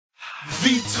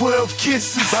V12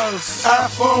 kisses,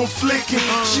 iPhone flicking.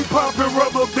 She popping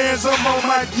rubber bands, I'm on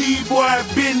my D-boy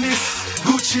business.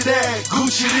 Gucci that,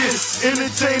 Gucci this,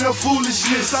 entertain her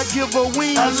foolishness. I give her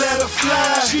wings, I let her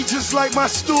fly. She just like my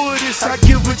stewardess. I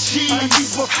give her cheese, I keep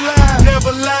her fly.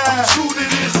 Never lie, true to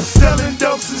this. Selling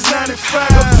dope since 95.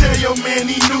 Don't tell your man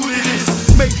he new to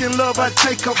this. Making love, I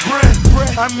take her breath.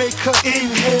 I make her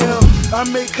inhale, I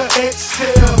make her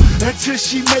exhale until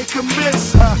she make a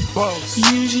mess.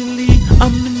 Usually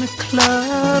I'm in the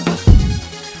club,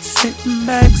 sitting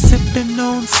back, sipping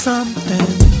on something,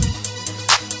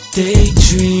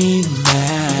 daydreaming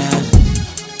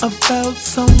about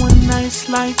someone nice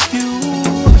like you,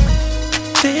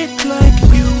 thick like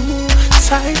you,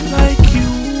 tight like you.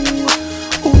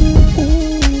 Ooh,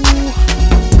 ooh.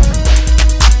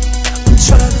 I'm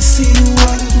trying to see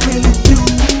what it really do.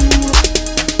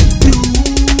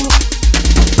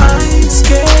 I ain't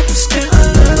scared to spend a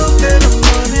little bit of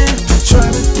money, try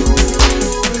to do it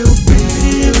real big,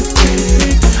 real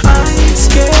big. I ain't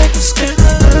scared to spend a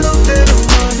little bit of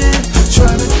money,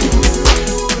 try to do it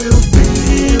real big,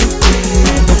 real big.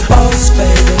 I'm the boss,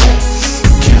 baby.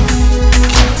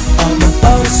 I'm the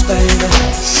boss, baby.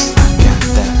 I got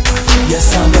that.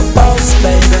 Yes, I'm the boss,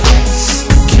 baby.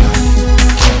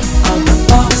 I'm the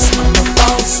boss, I'm the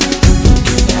boss. You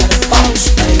can have the boss,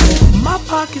 baby. My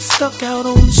pocket's stuck out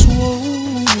on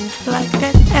swole, like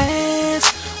that ass.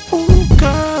 Ooh,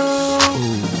 girl,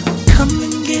 come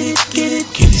and get it, get it,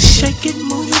 get it, shake it,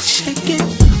 move it, shake it.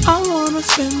 I wanna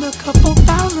spend a couple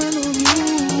thousand on you.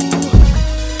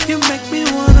 You make me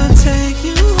wanna take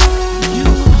you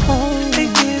home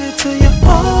and get it to you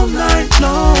all night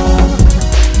long.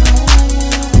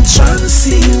 I'm trying to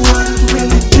see what it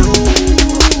really do.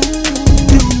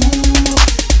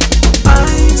 I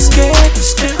ain't scared to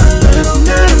spend a little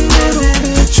bit,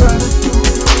 try to do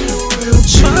it real,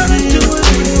 try to do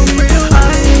it real. I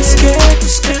ain't scared to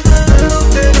spend a little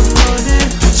bit of money,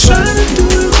 try to do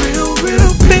it real,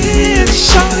 real big.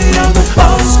 Shawty, I'm the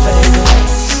boss, baby.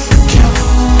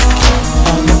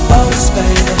 I'm the boss,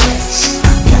 baby.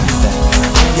 I got that.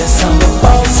 Yes, I'm the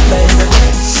boss, baby.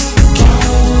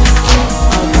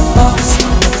 I'm the boss,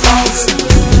 I'm the boss.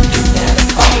 You can have the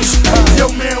boss, baby.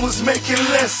 Your man was making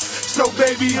less, so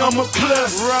baby I'm a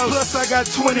plus. Plus I got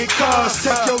 20 cars,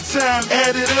 take your time,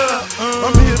 add it up.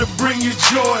 I'm here to bring you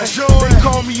joy. They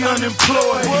call me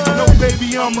unemployed. No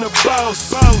baby, I'm the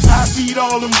boss. I feed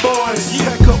all them boys.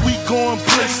 Pack up, we going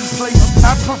places.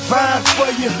 I provide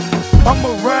for you,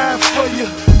 I'ma ride for you.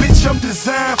 Bitch, I'm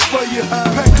designed for you.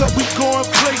 Pack up, we going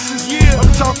places.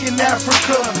 I'm talking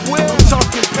Africa, I'm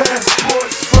talking past